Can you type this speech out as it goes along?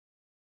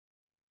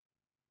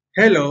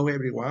Hello,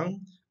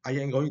 everyone. I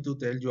am going to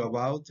tell you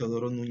about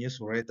Teodoro Nuñez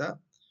Ureta,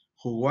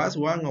 who was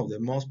one of the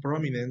most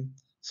prominent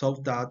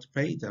self-taught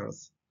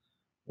painters,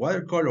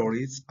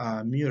 watercolorists,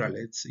 and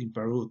muralists in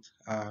Peru,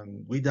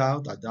 and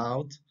without a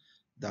doubt,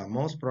 the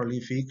most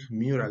prolific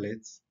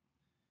muralist.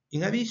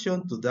 In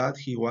addition to that,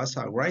 he was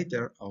a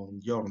writer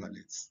and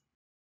journalist.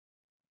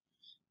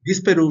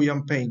 This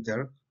Peruvian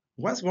painter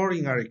was born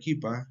in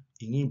Arequipa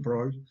in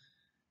April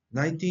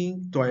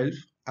 1912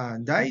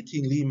 and died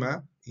in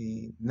Lima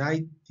in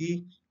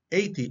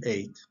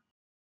 1988.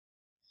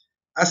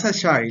 As a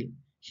child,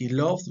 he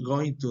loved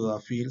going to the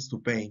fields to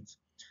paint,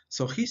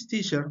 so his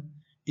teacher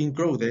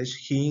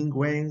encouraged him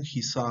when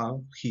he saw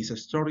his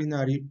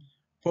extraordinary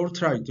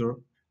portraiture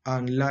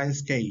and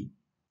landscape.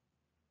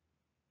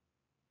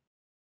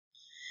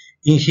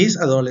 In his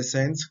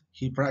adolescence,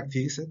 he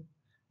practiced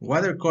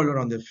watercolor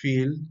on the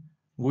field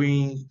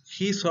with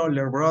his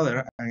older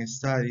brother and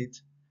studied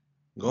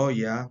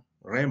Goya,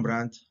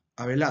 Rembrandt,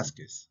 and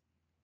Velázquez.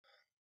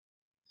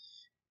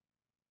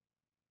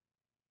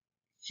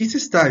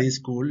 His studies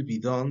could be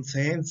done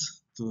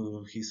thanks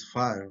to his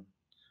father,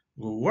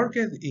 who worked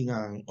in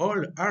an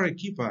old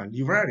Arequipa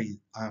library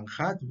and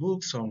had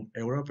books on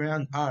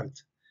European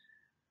art.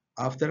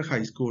 After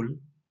high school,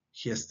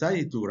 he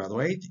studied to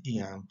graduate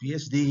in a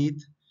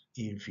PhD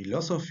in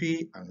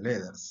philosophy and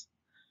letters,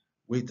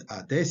 with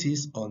a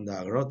thesis on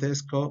the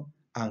grotesque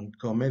and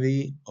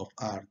comedy of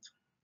art.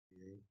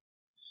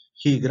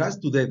 He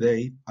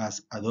graduated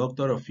as a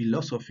Doctor of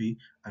Philosophy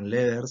and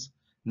Letters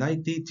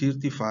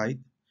 1935,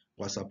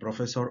 was a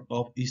professor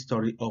of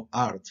History of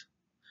Art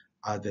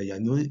at the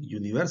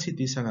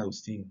University San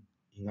Agustin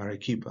in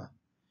Arequipa.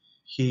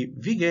 He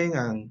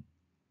began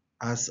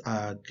as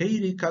a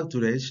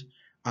caricaturist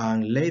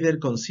and later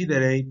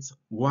considered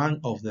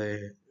one of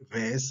the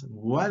best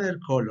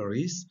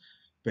watercolorists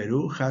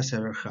Peru has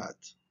ever had.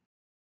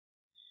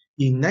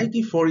 In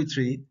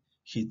 1943,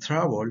 he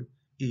traveled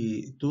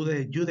to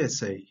the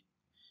USA.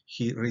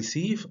 He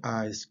received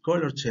a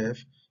scholarship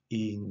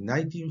in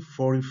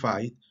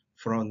 1945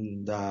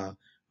 from the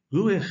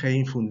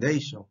Guggenheim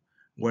Foundation,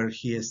 where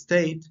he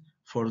stayed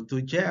for 2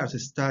 years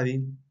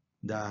studying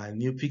the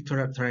new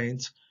pictorial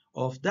trends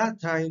of that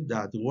time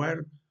that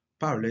were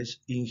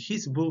published in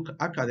his book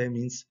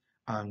Academics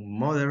and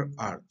Modern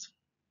Art.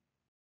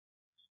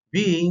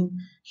 Being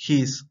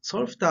his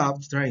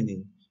self-taught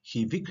training,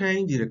 he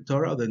became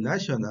director of the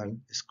National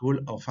School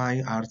of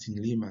Fine Arts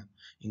in Lima.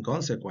 In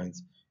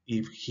consequence,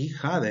 if he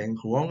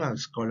hadn't won a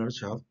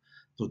scholarship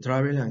to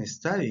travel and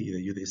study in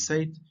the United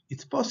States,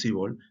 it's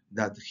possible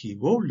that he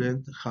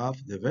wouldn't have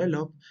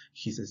developed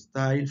his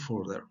style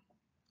further.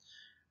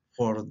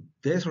 For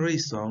this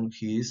reason,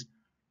 he is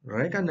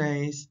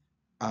recognized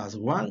as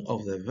one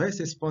of the best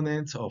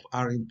exponents of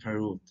art in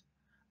Peru.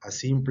 A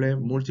simple,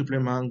 multiple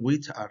man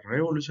with a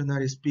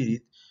revolutionary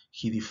spirit,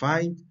 he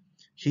defined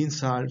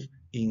himself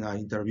in an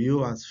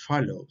interview as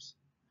follows: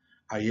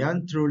 I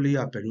am truly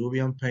a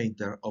Peruvian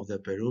painter of the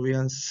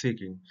Peruvian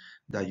seeking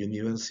the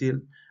universal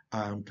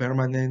and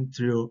permanent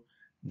truth,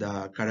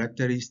 the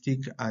characteristic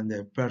and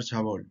the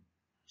perishable.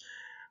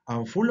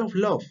 I'm full of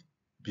love,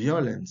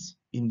 violence,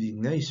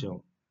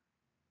 indignation,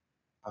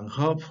 and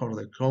hope for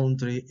the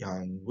country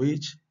in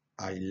which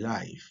I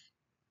live.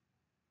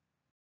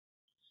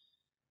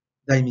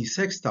 The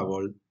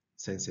inexhaustible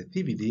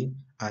sensitivity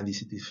and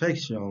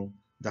dissatisfaction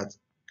that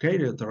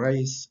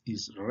characterizes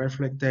is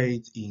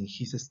reflected in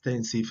his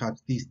extensive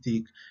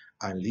artistic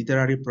and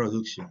literary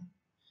production.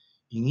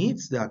 In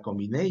it, the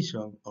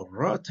combination of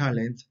raw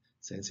talent,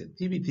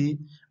 sensitivity,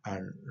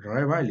 and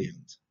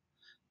rebellion.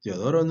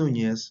 Teodoro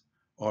Nuñez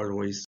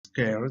always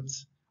cared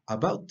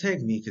about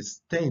technique,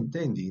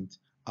 standing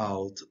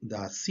out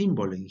the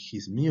symbol in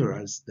his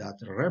murals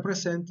that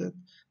represented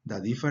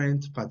the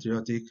different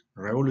patriotic,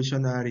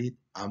 revolutionary,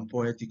 and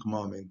poetic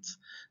moments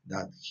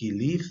that he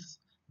lived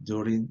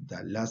during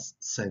the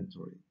last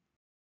century.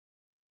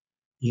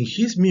 In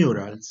his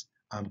murals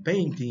and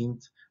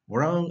paintings,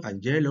 brown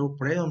and yellow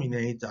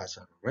predominate as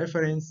a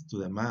reference to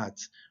the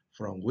mats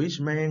from which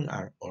men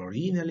are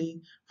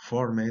originally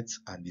formed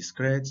and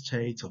discrete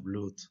shades of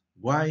blue,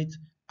 white,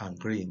 and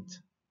green.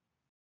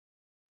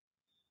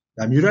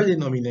 The mural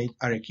denominated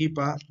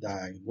Arequipa,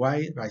 the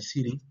white rice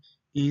city,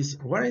 is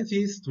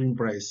warranted to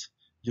impress.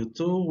 You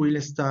too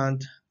will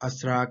stand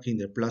astride in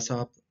the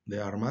Plaza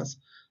de Armas,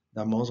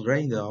 the most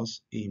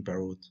grandiose in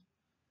Peru.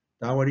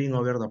 Towering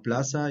over the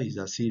plaza is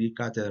the city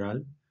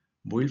cathedral,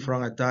 built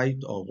from a type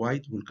of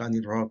white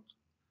volcanic rock.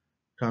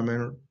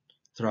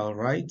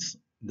 Commemorates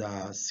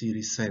the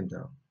city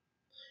center.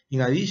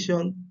 In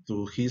addition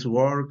to his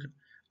work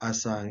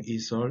as an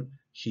easel,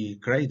 he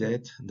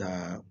created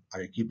the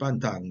Arequipa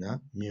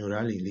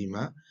mural in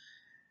Lima,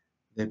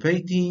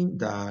 depicting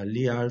the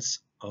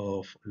lives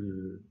of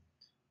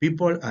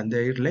people and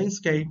their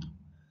landscape,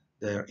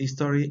 their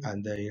history,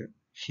 and their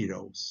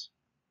heroes.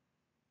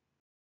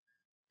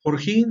 For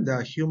him,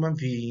 the human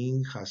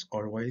being has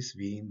always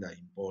been the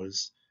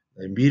impulse,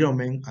 the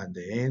environment, and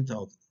the end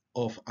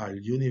of our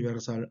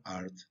universal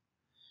art.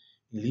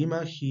 In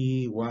Lima,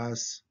 he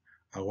was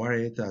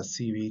awarded a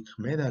civic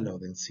medal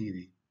of the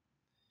city.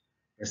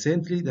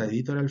 Recently, the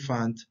editorial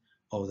fund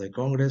of the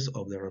Congress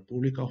of the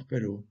Republic of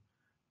Peru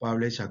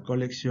published a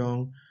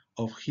collection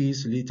of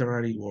his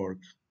literary work.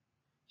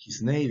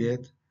 His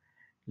native,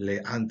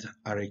 Le Ant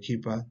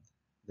Arequipa,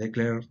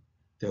 declared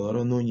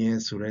Teodoro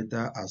Nuñez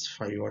Ureta as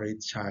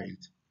favorite child,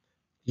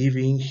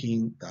 giving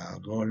him the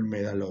gold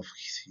medal of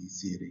his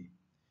city.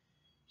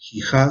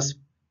 He has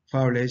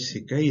published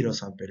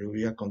Siqueiros and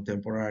Peruvian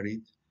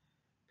contemporary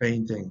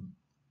painting.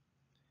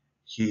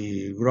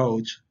 He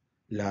wrote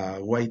La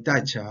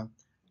Guaitacha,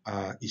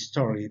 a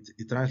story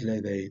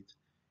translated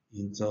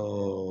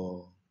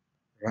into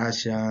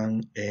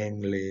Russian,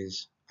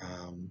 English,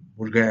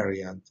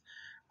 Bulgarian,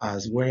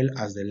 as well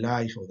as the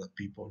life of the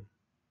people.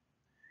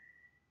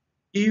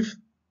 It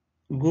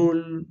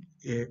would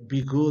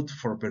be good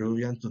for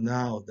Peruvian to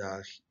know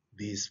that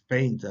this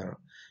painter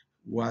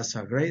was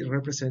a great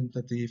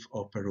representative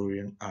of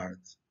Peruvian art.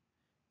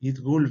 It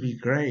would be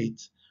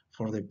great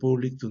for the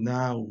public to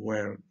know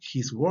where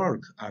his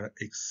works are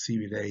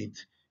exhibited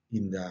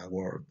in the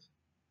world.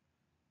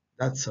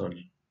 That's all.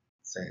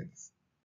 Thanks.